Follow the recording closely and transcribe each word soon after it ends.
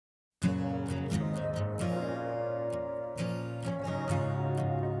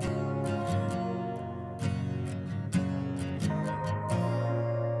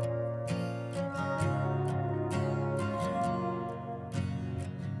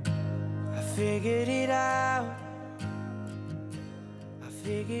figured it out. I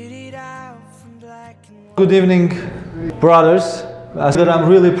figured it out from black and white. Good evening, brothers. I'm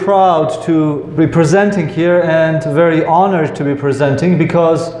really proud to be presenting here and very honored to be presenting,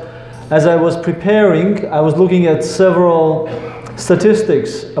 because as I was preparing, I was looking at several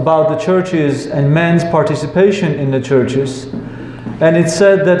statistics about the churches and men's participation in the churches, and it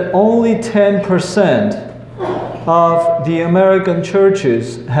said that only 10% of the American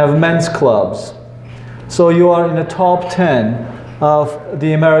churches have men's clubs. So you are in the top 10 of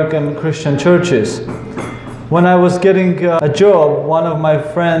the American Christian churches. When I was getting a job, one of my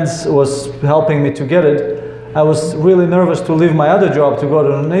friends was helping me to get it. I was really nervous to leave my other job to go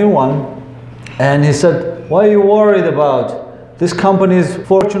to a new one. And he said, "What are you worried about? This company is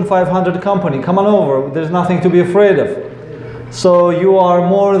Fortune 500 company. Come on over. There's nothing to be afraid of." So you are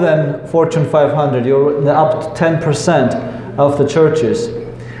more than Fortune 500. You're up to 10% of the churches.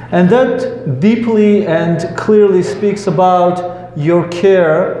 And that deeply and clearly speaks about your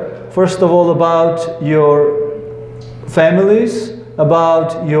care, first of all, about your families,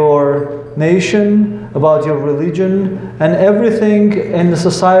 about your nation, about your religion, and everything in the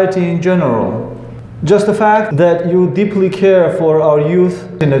society in general. Just the fact that you deeply care for our youth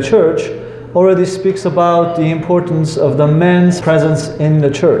in the church already speaks about the importance of the men's presence in the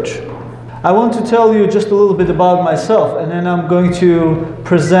church. I want to tell you just a little bit about myself, and then I'm going to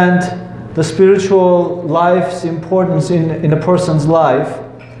present the spiritual life's importance in a person's life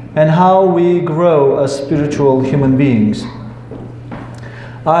and how we grow as spiritual human beings.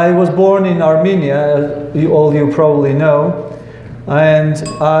 I was born in Armenia, as all you probably know, and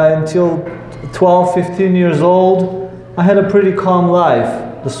until 12, 15 years old, I had a pretty calm life.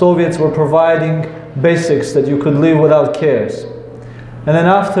 The Soviets were providing basics that you could live without cares. And then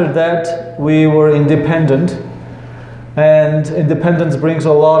after that, we were independent, and independence brings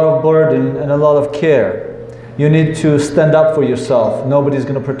a lot of burden and a lot of care. You need to stand up for yourself. Nobody's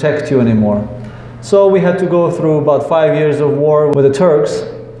going to protect you anymore. So we had to go through about 5 years of war with the Turks,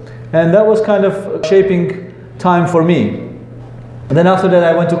 and that was kind of a shaping time for me. And then after that,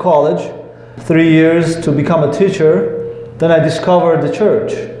 I went to college, 3 years to become a teacher. Then I discovered the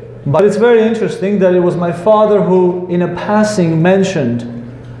church. But it's very interesting that it was my father who, in a passing, mentioned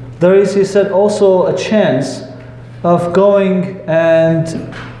there is, he said, also a chance of going and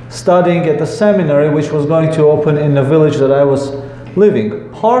studying at the seminary, which was going to open in the village that I was living.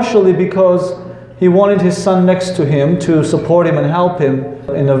 Partially because he wanted his son next to him to support him and help him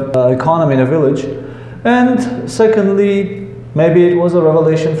in the economy in the village. And secondly, maybe it was a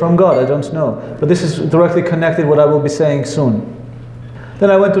revelation from God, I don't know. But this is directly connected with what I will be saying soon. Then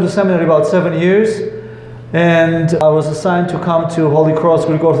I went to the seminary about 7 years, and I was assigned to come to Holy Cross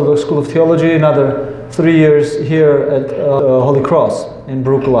Greek Orthodox School of Theology, another 3 years here at Holy Cross in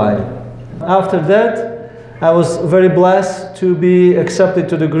Brookline. After that, I was very blessed to be accepted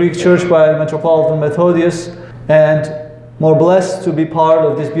to the Greek Church by Metropolitan Methodius, and more blessed to be part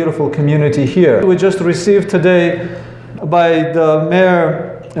of this beautiful community here. We just received today by the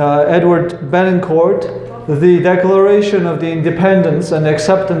Mayor Edward Benincourt the declaration of the independence and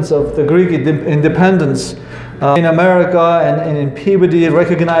acceptance of the Greek independence in America and in Peabody,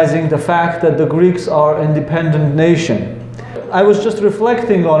 recognizing the fact that the Greeks are an independent nation. I was just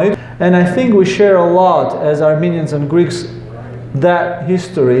reflecting on it, and I think we share a lot as Armenians and Greeks, that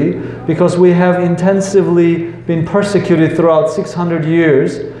history, because we have intensively been persecuted throughout 600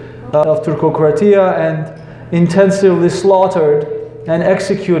 years of Turkocratia and intensively slaughtered and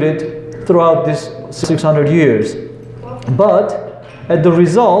executed throughout this 600 years. But at the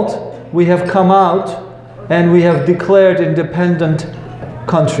result, we have come out and we have declared independent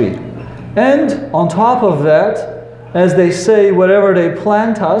country. And on top of that, as they say, wherever they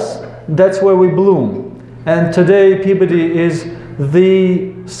plant us, that's where we bloom. And today Peabody is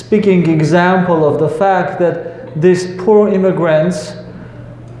the speaking example of the fact that these poor immigrants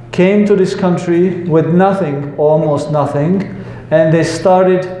came to this country with nothing, almost nothing, and they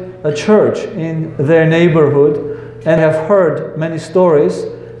started a church in their neighborhood, and have heard many stories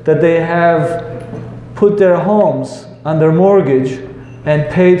that they have put their homes under mortgage and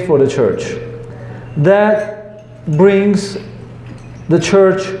paid for the church. That brings the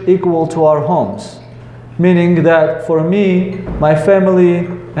church equal to our homes, meaning that for me, my family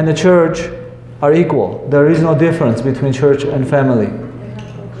and the church are equal. There is no difference between church and family.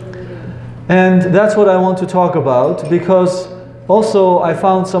 And that's what I want to talk about, because also I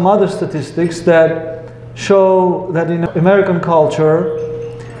found some other statistics that show that in American culture,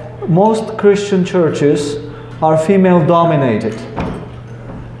 most Christian churches are female dominated.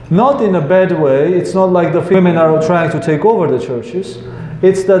 Not in a bad way. It's not like the women are trying to take over the churches.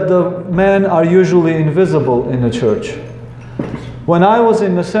 It's that the men are usually invisible in the church. When I was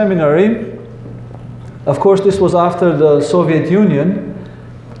in the seminary, of course this was after the Soviet Union,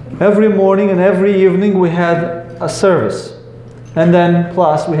 every morning and every evening we had a service. And then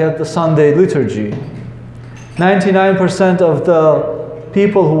plus we had the Sunday liturgy. 99% of the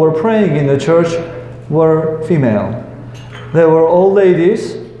people who were praying in the church were female. They were all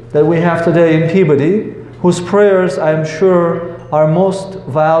ladies that we have today in Peabody, whose prayers, I'm sure, are most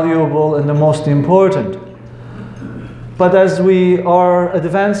valuable and the most important. But as we are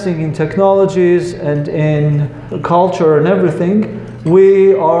advancing in technologies and in culture and everything,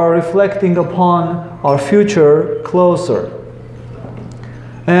 we are reflecting upon our future closer.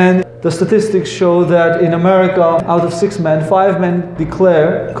 And the statistics show that in America, out of 6 men, 5 men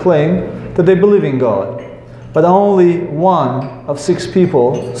claim that they believe in God. But only 1 of 6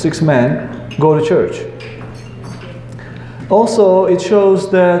 people, 6 men, go to church. Also, it shows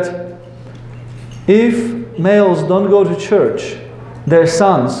that if males don't go to church, their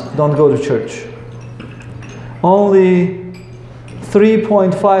sons don't go to church. Only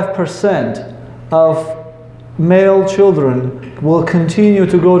 3.5% of male children will continue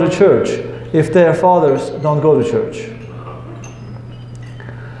to go to church if their fathers don't go to church.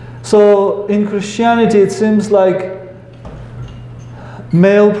 So in Christianity, it seems like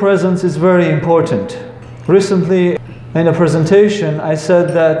male presence is very important. Recently, in a presentation, I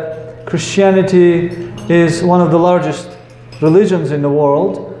said that Christianity is one of the largest religions in the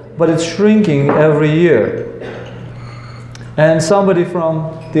world, but it's shrinking every year. And somebody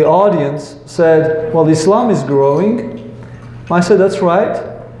from the audience said, well, Islam is growing. I said, that's right.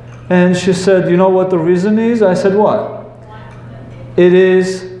 And she said, you know what the reason is? I said, what? It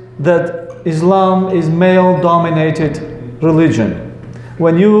is that Islam is male-dominated religion.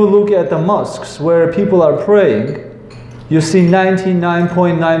 When you look at the mosques where people are praying, you see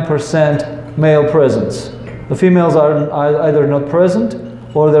 99.9% male presence. The females are either not present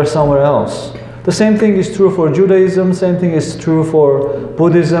or they're somewhere else. The same thing is true for Judaism, same thing is true for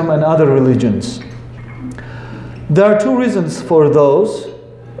Buddhism and other religions. There are 2 reasons for those.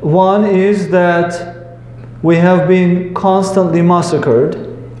 One is that we have been constantly massacred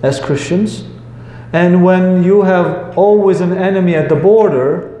as Christians, and when you have always an enemy at the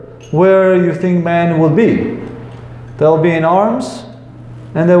border, where you think man will be? They'll be in arms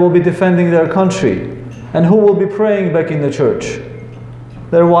and they will be defending their country. And who will be praying back in the church?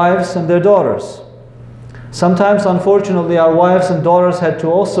 Their wives and their daughters. Sometimes, unfortunately, our wives and daughters had to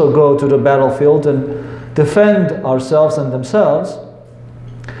also go to the battlefield and defend ourselves and themselves.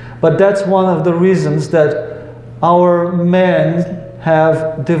 But that's one of the reasons that our men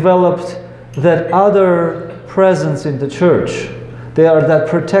have developed that other presence in the church. They are that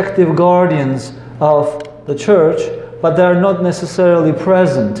protective guardians of the church, but they are not necessarily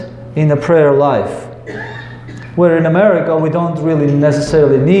present in a prayer life. Where in America, we don't really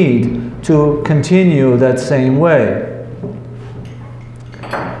necessarily need to continue that same way.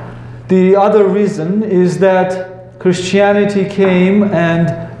 The other reason is that Christianity came and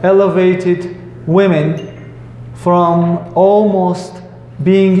elevated women from almost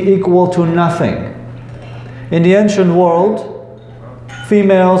being equal to nothing. In the ancient world,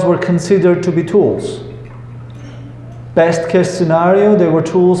 females were considered to be tools. Best case scenario, they were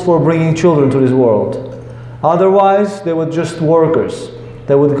tools for bringing children to this world. Otherwise, they were just workers.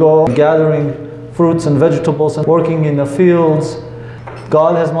 They would go gathering fruits and vegetables and working in the fields.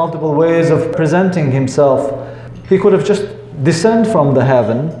 God has multiple ways of presenting Himself. He could have just descended from the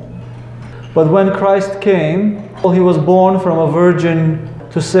heaven. But when Christ came, He was born from a virgin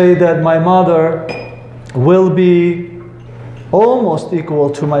to say that my mother will be almost equal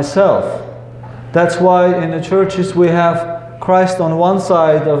to myself. That's why in the churches we have Christ on one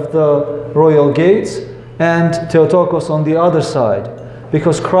side of the royal gates and Theotokos on the other side,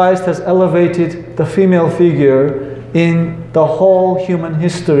 because Christ has elevated the female figure in the whole human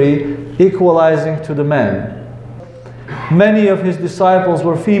history, equalizing to the men. Many of His disciples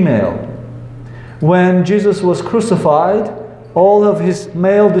were female. When Jesus was crucified, all of His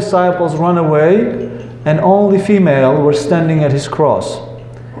male disciples ran away, and only female were standing at His cross.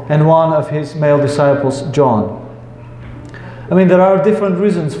 And one of His male disciples, John. I mean, there are different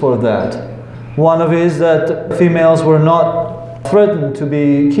reasons for that. One of it is that females were not threatened to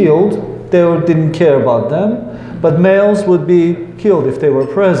be killed. They didn't care about them. But males would be killed if they were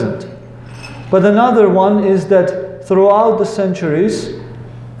present. But another one is that throughout the centuries,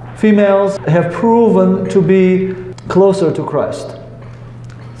 females have proven to be closer to Christ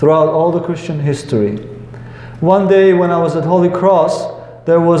throughout all the Christian history. One day when I was at Holy Cross,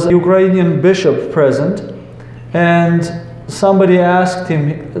 there was a Ukrainian bishop present, and somebody asked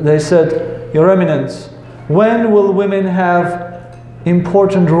him, they said, Your Eminence, when will women have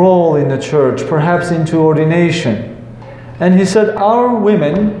important role in the church, perhaps into ordination? And he said, our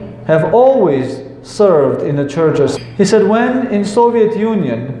women have always served in the churches. He said, when in Soviet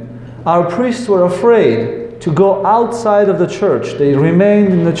Union, our priests were afraid to go outside of the church. They remained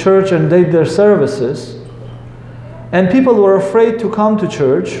in the church and did their services. And people were afraid to come to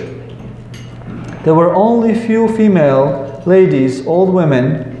church. There were only few female ladies, old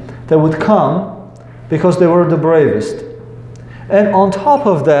women, that would come because they were the bravest. And on top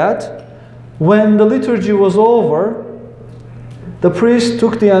of that, when the liturgy was over, the priest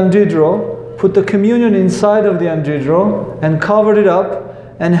took the angidro, put the communion inside of the angidro and covered it up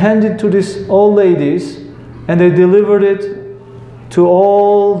and handed it to these old ladies, and they delivered it to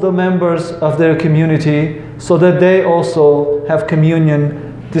all the members of their community so that they also have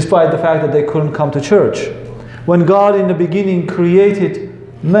communion despite the fact that they couldn't come to church. When God in the beginning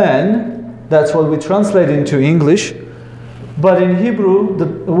created man, that's what we translate into English, but in Hebrew the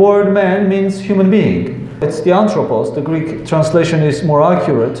word man means human being. It's the anthropos, the Greek translation is more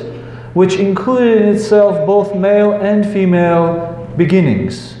accurate, which included in itself both male and female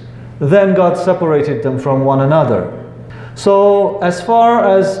beginnings. Then God separated them from one another. So as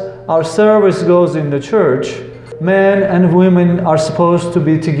far as our service goes in the church, men and women are supposed to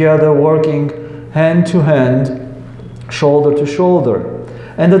be together working hand to hand, shoulder to shoulder.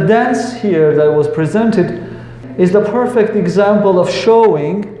 And the dance here that was presented is the perfect example of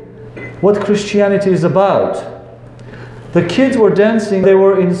showing what Christianity is about. The kids were dancing, they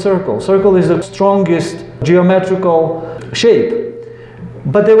were in circle. Circle is the strongest geometrical shape.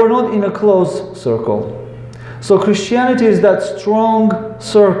 But they were not in a closed circle. So Christianity is that strong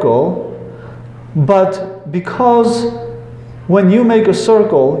circle, but because when you make a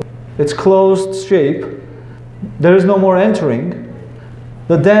circle, it's closed shape, there is no more entering.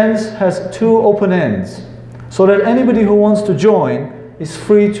 The dance has two open ends, so that anybody who wants to join is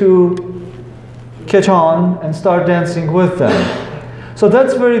free to catch on and start dancing with them. So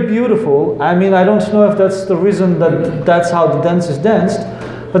that's very beautiful. I mean, I don't know if that's the reason that that's how the dance is danced,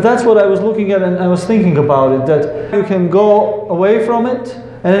 but that's what I was looking at and I was thinking about it, that you can go away from it,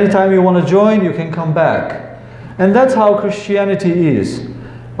 and anytime you want to join, you can come back. And that's how Christianity is.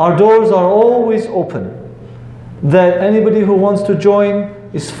 Our doors are always open, that anybody who wants to join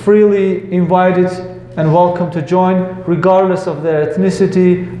is freely invited and welcome to join, regardless of their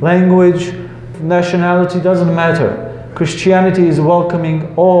ethnicity, language, nationality, doesn't matter. Christianity is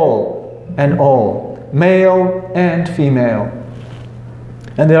welcoming all and all, male and female.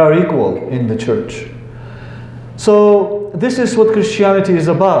 And they are equal in the church. So this is what Christianity is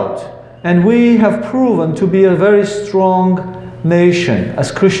about. And we have proven to be a very strong nation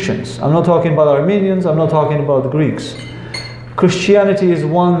as Christians. I'm not talking about Armenians, I'm not talking about the Greeks. Christianity is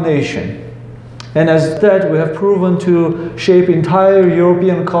one nation. And as that, we have proven to shape entire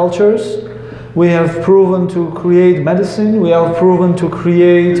European cultures. We have proven to create medicine. We have proven to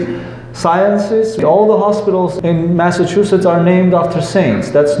create sciences. All the hospitals in Massachusetts are named after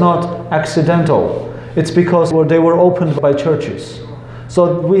saints. That's not accidental. It's because they were opened by churches.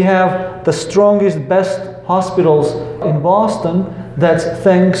 So we have the strongest, best hospitals in Boston. That's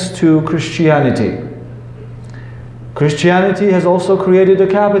thanks to Christianity. Christianity has also created a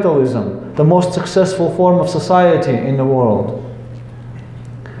capitalism, the most successful form of society in the world.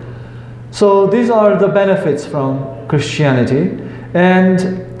 So these are the benefits from Christianity,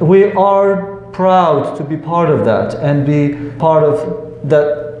 and we are proud to be part of that and be part of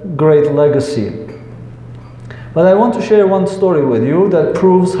that great legacy. But I want to share one story with you that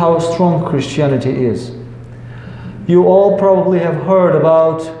proves how strong Christianity is. You all probably have heard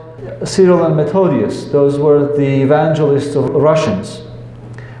about Cyril and Methodius. Those were the evangelists of Russians.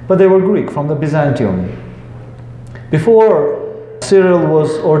 But they were Greek, from the Byzantium. Before Cyril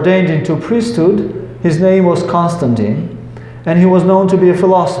was ordained into priesthood, his name was Constantine, and he was known to be a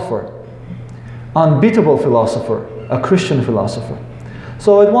philosopher, unbeatable philosopher, a Christian philosopher.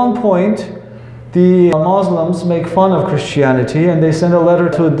 So at one point, the Muslims make fun of Christianity, and they send a letter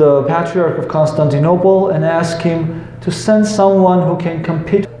to the Patriarch of Constantinople and ask him to send someone who can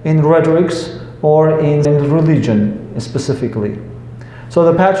compete in rhetorics or in religion specifically. So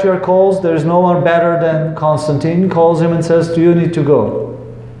the Patriarch calls, there's no one better than Constantine, calls him and says, do you need to go?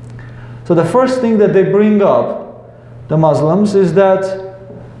 So the first thing that they bring up, the Muslims, is that,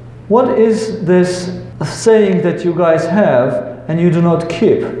 what is this saying that you guys have and you do not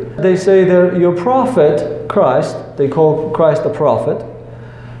keep? They say that your prophet, Christ, they call Christ a prophet,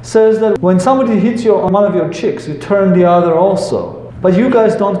 says that when somebody hits you on one of your cheeks, you turn the other also. But you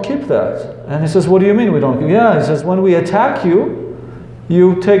guys don't keep that. And he says, what do you mean we don't keep? Yeah, he says, when we attack you,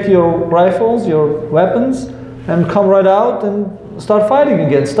 you take your rifles, your weapons, and come right out and start fighting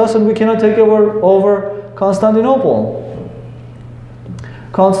against us, and we cannot take over Constantinople.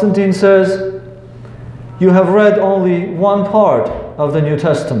 Constantine says, you have read only one part of the New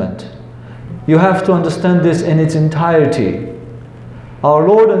Testament. You have to understand this in its entirety. Our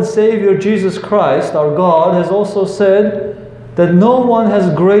Lord and Savior Jesus Christ, our God, has also said that no one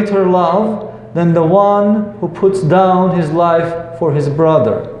has greater love than the one who puts down his life for his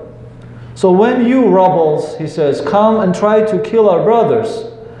brother. So when you rebels, he says, come and try to kill our brothers,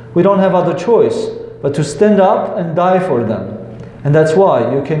 we don't have other choice but to stand up and die for them. And that's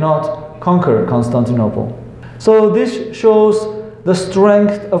why you cannot conquer Constantinople. So this shows the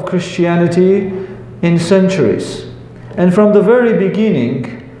strength of Christianity in centuries. And from the very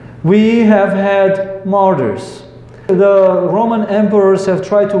beginning, we have had martyrs. The Roman emperors have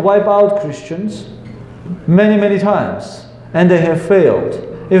tried to wipe out Christians many, many times, and they have failed.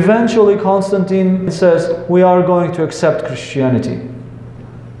 Eventually, Constantine says, we are going to accept Christianity.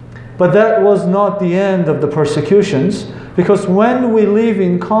 But that was not the end of the persecutions, because when we live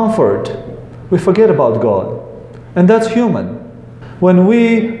in comfort, we forget about God. And that's human. When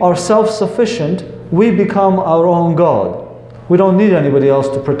we are self-sufficient, we become our own God. We don't need anybody else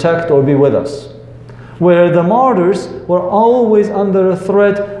to protect or be with us. Where the martyrs were always under a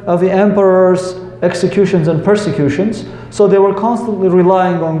threat of the emperor's executions and persecutions, so they were constantly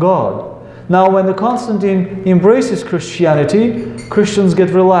relying on God. Now when the Constantine embraces Christianity, Christians get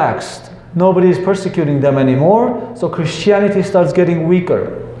relaxed. Nobody is persecuting them anymore, so Christianity starts getting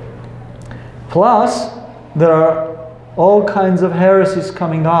weaker. Plus, there are all kinds of heresies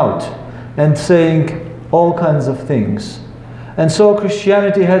coming out and saying all kinds of things. And so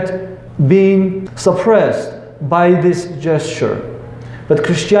Christianity had been suppressed by this gesture. But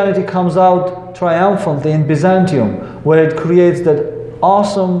Christianity comes out triumphantly in Byzantium, where it creates that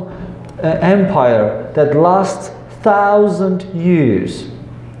awesome empire that lasts 1,000 years.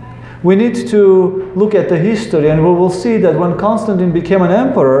 We need to look at the history, and we will see that when Constantine became an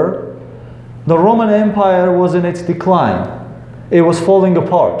emperor, the Roman Empire was in its decline. It was falling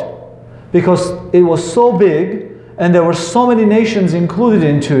apart because it was so big and there were so many nations included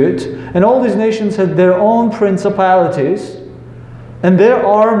into it, and all these nations had their own principalities and their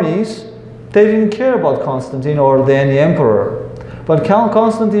armies. They didn't care about Constantine or any emperor. But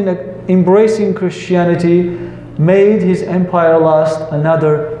Constantine, embracing Christianity, made his empire last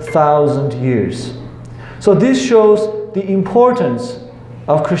another 1,000 years. So this shows the importance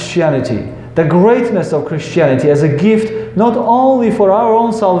of Christianity, the greatness of Christianity as a gift, not only for our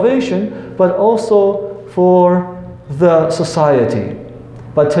own salvation, but also for the society.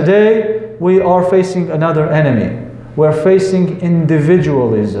 But today we are facing another enemy. We're facing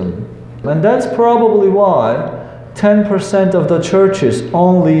individualism. And that's probably why 10% of the churches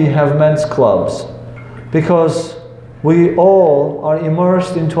only have men's clubs. Because we all are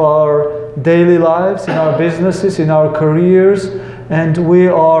immersed into our daily lives, in our businesses, in our careers, and we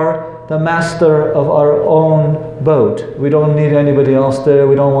are the master of our own boat. We don't need anybody else there.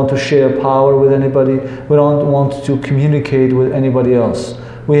 We don't want to share power with anybody. We don't want to communicate with anybody else.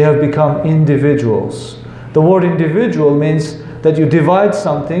 We have become individuals. The word individual means that you divide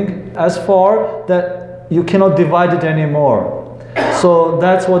something as far that you cannot divide it anymore. So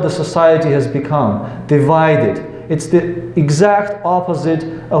that's what the society has become, divided. It's the exact opposite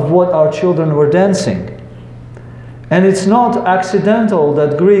of what our children were dancing. And it's not accidental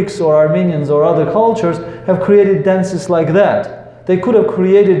that Greeks or Armenians or other cultures have created dances like that. They could have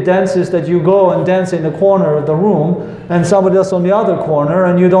created dances that you go and dance in the corner of the room and somebody else on the other corner,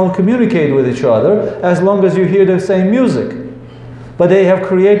 and you don't communicate with each other as long as you hear the same music. But they have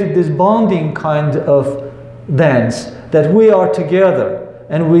created this bonding kind of dance that we are together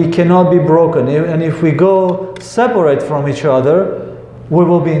and we cannot be broken. And if we go separate from each other, we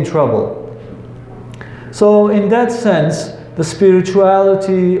will be in trouble. So in that sense, the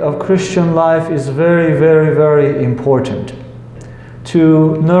spirituality of Christian life is very, very, very important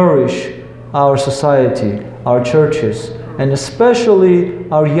to nourish our society, our churches, and especially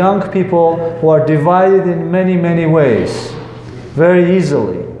our young people who are divided in many, many ways, very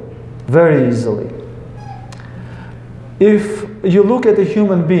easily, very easily. If you look at a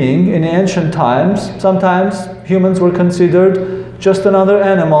human being in ancient times, sometimes humans were considered just another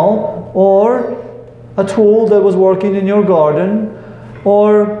animal or a tool that was working in your garden,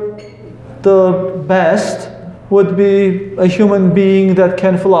 or the best would be a human being that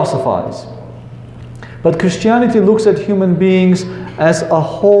can philosophize. But Christianity looks at human beings as a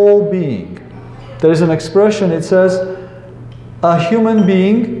whole being. There is an expression, it says, a human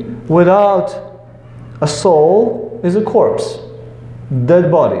being without a soul is a corpse,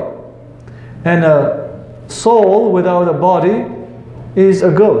 dead body. And a soul without a body is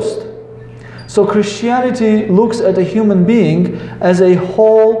a ghost. So Christianity looks at a human being as a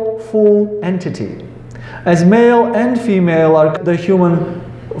whole, full entity. As male and female are the human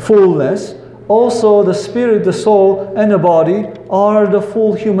fullness, also the spirit, the soul, and the body are the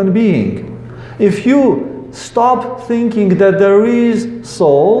full human being. If you stop thinking that there is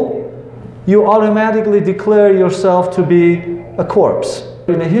soul, you automatically declare yourself to be a corpse.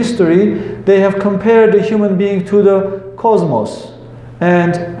 In the history, they have compared the human being to the cosmos.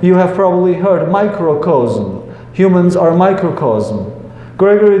 And you have probably heard microcosm. Humans are microcosm.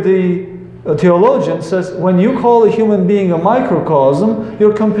 Gregory the theologian says, when you call a human being a microcosm,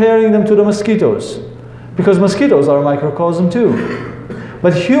 you're comparing them to the mosquitoes. Because mosquitoes are a microcosm too.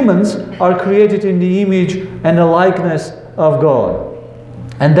 But humans are created in the image and the likeness of God.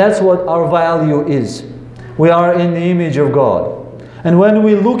 And that's what our value is. We are in the image of God. And when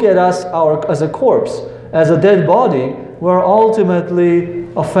we look at us as a corpse, as a dead body, we're ultimately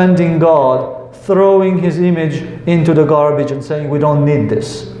offending God, throwing His image into the garbage and saying we don't need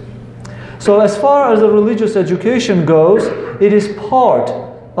this. So as far as the religious education goes, it is part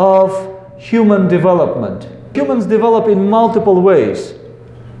of human development. Humans develop in multiple ways.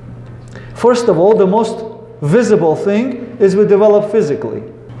 First of all, the most visible thing is we develop physically.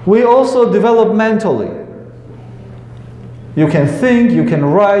 We also develop mentally. You can think, you can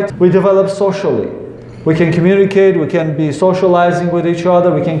write, we develop socially. We can communicate, we can be socializing with each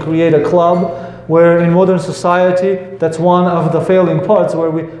other, we can create a club, where in modern society, that's one of the failing parts,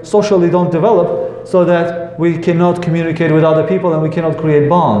 where we socially don't develop, so that we cannot communicate with other people and we cannot create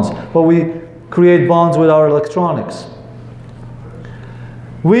bonds. But we create bonds with our electronics.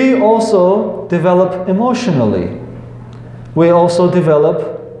 We also develop emotionally. We also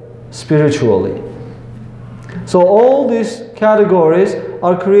develop spiritually. So all these categories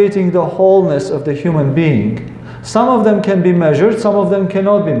are creating the wholeness of the human being. Some of them can be measured, some of them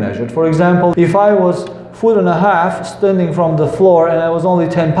cannot be measured. For example, if I was 1.5 feet standing from the floor and I was only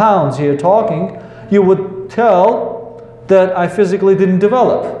 10 pounds here talking, you would tell that I physically didn't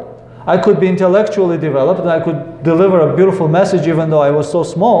develop. I could be intellectually developed and I could deliver a beautiful message even though I was so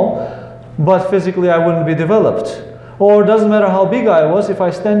small, but physically I wouldn't be developed. Or it doesn't matter how big I was, if I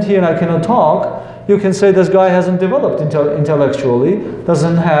stand here and I cannot talk, you can say this guy hasn't developed intellectually,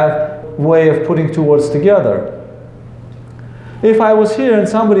 doesn't have a way of putting two words together. If I was here and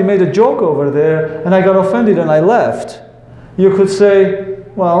somebody made a joke over there and I got offended and I left, you could say,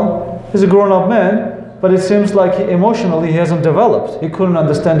 well, he's a grown-up man, but it seems like emotionally he hasn't developed. He couldn't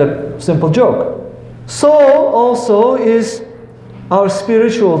understand a simple joke. So also is our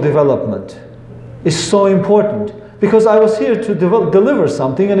spiritual development is so important. Because I was here to deliver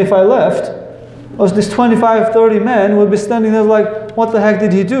something, and if I left, this 25, 30 men would be standing there like, what the heck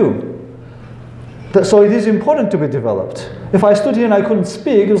did he do? So it is important to be developed. If I stood here and I couldn't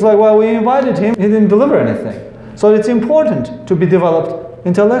speak, it was like, well, we invited him, he didn't deliver anything. So it's important to be developed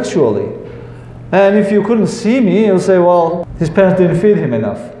intellectually. And if you couldn't see me, you'll say, well, his parents didn't feed him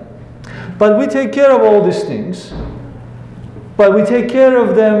enough. But we take care of all these things, but we take care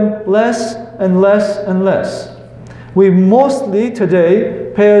of them less and less and less. We mostly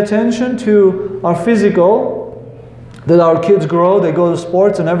today pay attention to our physical, that our kids grow, they go to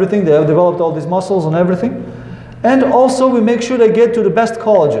sports and everything, they have developed all these muscles and everything. And also we make sure they get to the best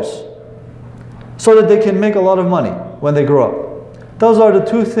colleges so that they can make a lot of money when they grow up. Those are the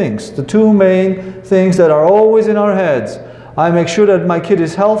two things, the two main things that are always in our heads. I make sure that my kid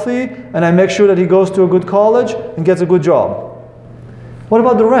is healthy and I make sure that he goes to a good college and gets a good job. What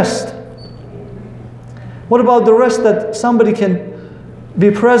about the rest? What about the rest that somebody can be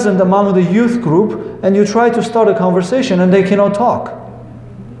present among the youth group and you try to start a conversation and they cannot talk?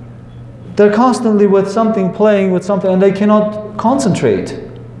 They're constantly with something, playing with something, and they cannot concentrate.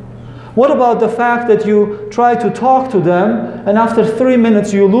 What about the fact that you try to talk to them and after 3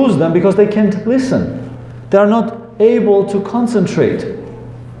 minutes you lose them because they can't listen? They are not able to concentrate.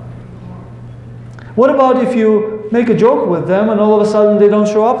 What about if you make a joke with them and all of a sudden they don't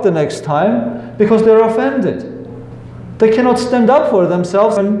show up the next time because they're offended? They cannot stand up for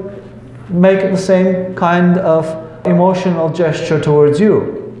themselves and make the same kind of emotional gesture towards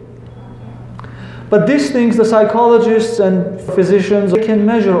you. But these things, the psychologists and physicians, they can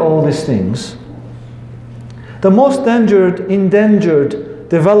measure all these things. The most endangered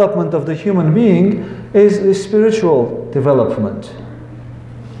development of the human being is the spiritual development.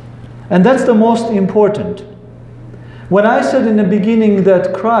 And that's the most important. When I said in the beginning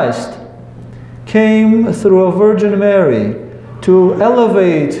that Christ came through a Virgin Mary to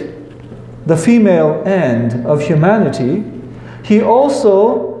elevate the female end of humanity, He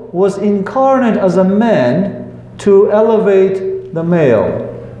also was incarnate as a man to elevate the male.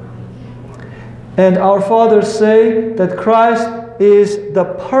 And our fathers say that Christ is the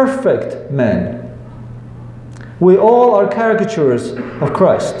perfect man. We all are caricatures of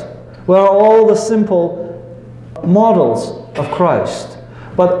Christ. We are all the simple models of Christ.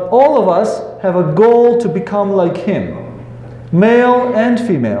 But all of us have a goal to become like Him. Male and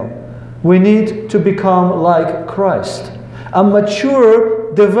female. We need to become like Christ. A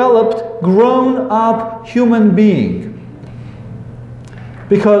mature, developed, grown-up human being.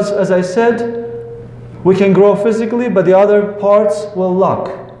 Because, as I said, we can grow physically, but the other parts will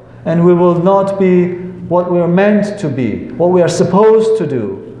lack. And we will not be what we are meant to be, what we are supposed to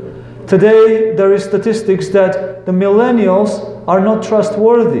do. Today, there is statistics that the millennials are not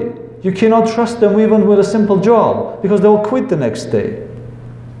trustworthy. You cannot trust them even with a simple job, because they'll quit the next day.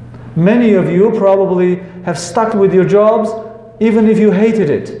 Many of you probably have stuck with your jobs even if you hated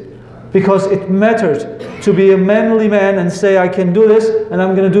it, because it mattered to be a manly man and say, I can do this and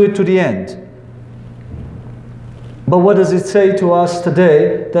I'm going to do it to the end. But what does it say to us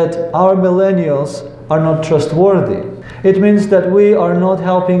today? That our millennials are not trustworthy. It means that we are not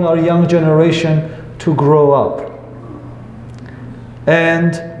helping our young generation to grow up.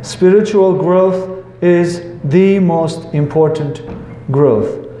 And spiritual growth is the most important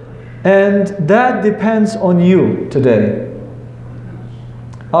growth. And that depends on you today.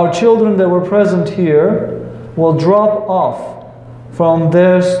 Our children that were present here will drop off from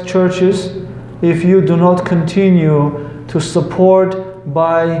their churches if you do not continue to support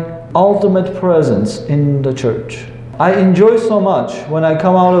by ultimate presence in the church. I enjoy so much when I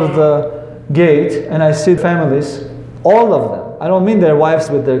come out of the gate and I see families, all of them, I don't mean their wives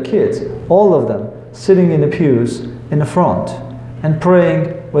with their kids, all of them sitting in the pews in the front and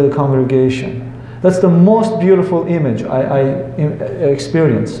praying with the congregation. That's the most beautiful image I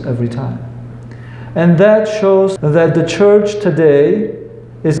experience every time. And that shows that the church today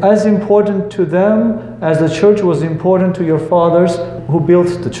is as important to them as the church was important to your fathers who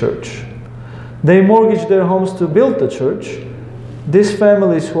built the church. They mortgaged their homes to build the church. These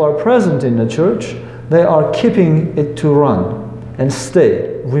families who are present in the church, they are keeping it to run and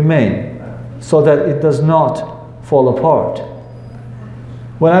stay, remain, so that it does not fall apart.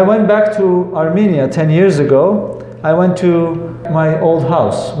 When I went back to Armenia 10 years ago, I went to my old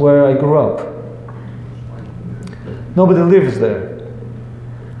house where I grew up. Nobody lives there.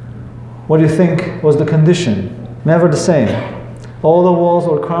 What do you think was the condition? Never the same. All the walls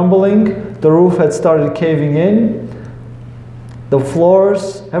were crumbling, the roof had started caving in, the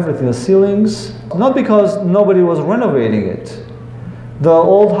floors, everything, the ceilings. Not because nobody was renovating it. The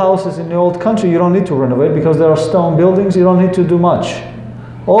old houses in the old country, you don't need to renovate because there are stone buildings, you don't need to do much.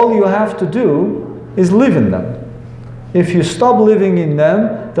 All you have to do is live in them. If you stop living in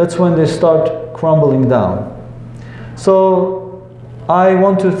them, that's when they start crumbling down. So I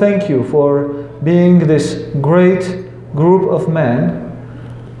want to thank you for being this great group of men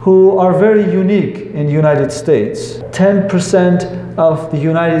who are very unique in the United States. 10% of the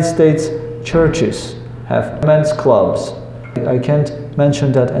United States churches have men's clubs. I can't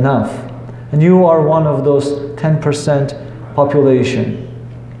mention that enough. And you are one of those 10% population.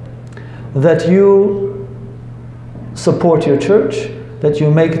 That you support your church, that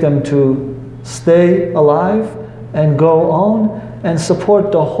you make them to stay alive and go on and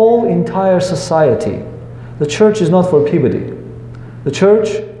support the whole entire society. The church is not for Peabody. The church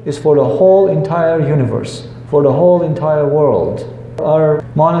is for the whole entire universe, for the whole entire world. Our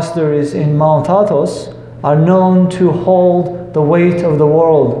monasteries in Mount Athos are known to hold the weight of the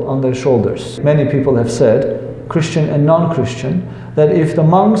world on their shoulders. Many people have said, Christian and non-Christian, that if the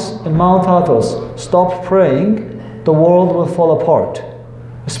monks in Mount Athos stop praying, the world will fall apart,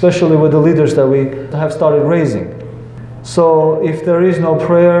 especially with the leaders that we have started raising. So if there is no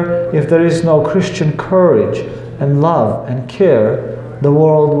prayer, if there is no Christian courage and love and care, the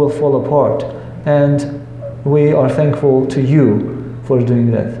world will fall apart. And we are thankful to you for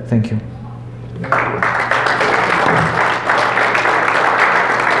doing that. Thank you.